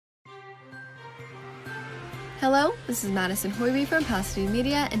Hello, this is Madison Hoiby from Pasadena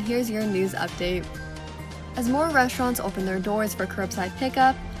Media, and here's your news update. As more restaurants open their doors for curbside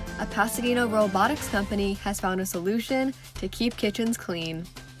pickup, a Pasadena robotics company has found a solution to keep kitchens clean.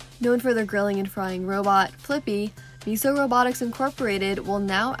 Known for their grilling and frying robot, Flippy, Miso Robotics Incorporated will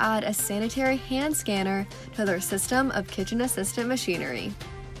now add a sanitary hand scanner to their system of kitchen assistant machinery.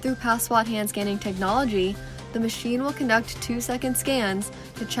 Through PathSpot hand scanning technology, the machine will conduct 2-second scans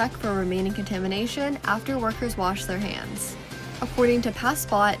to check for remaining contamination after workers wash their hands. According to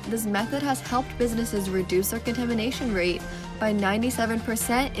PathSpot, this method has helped businesses reduce their contamination rate by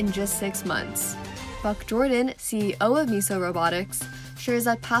 97% in just 6 months. Buck Jordan, CEO of Miso Robotics, shares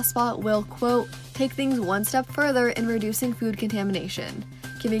that PathSpot will, quote, take things one step further in reducing food contamination,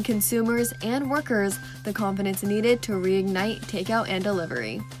 giving consumers and workers the confidence needed to reignite takeout and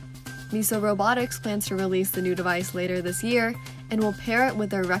delivery. Miso Robotics plans to release the new device later this year and will pair it with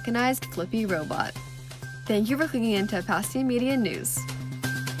their recognized Flippy robot. Thank you for clicking into Pasadena Media News.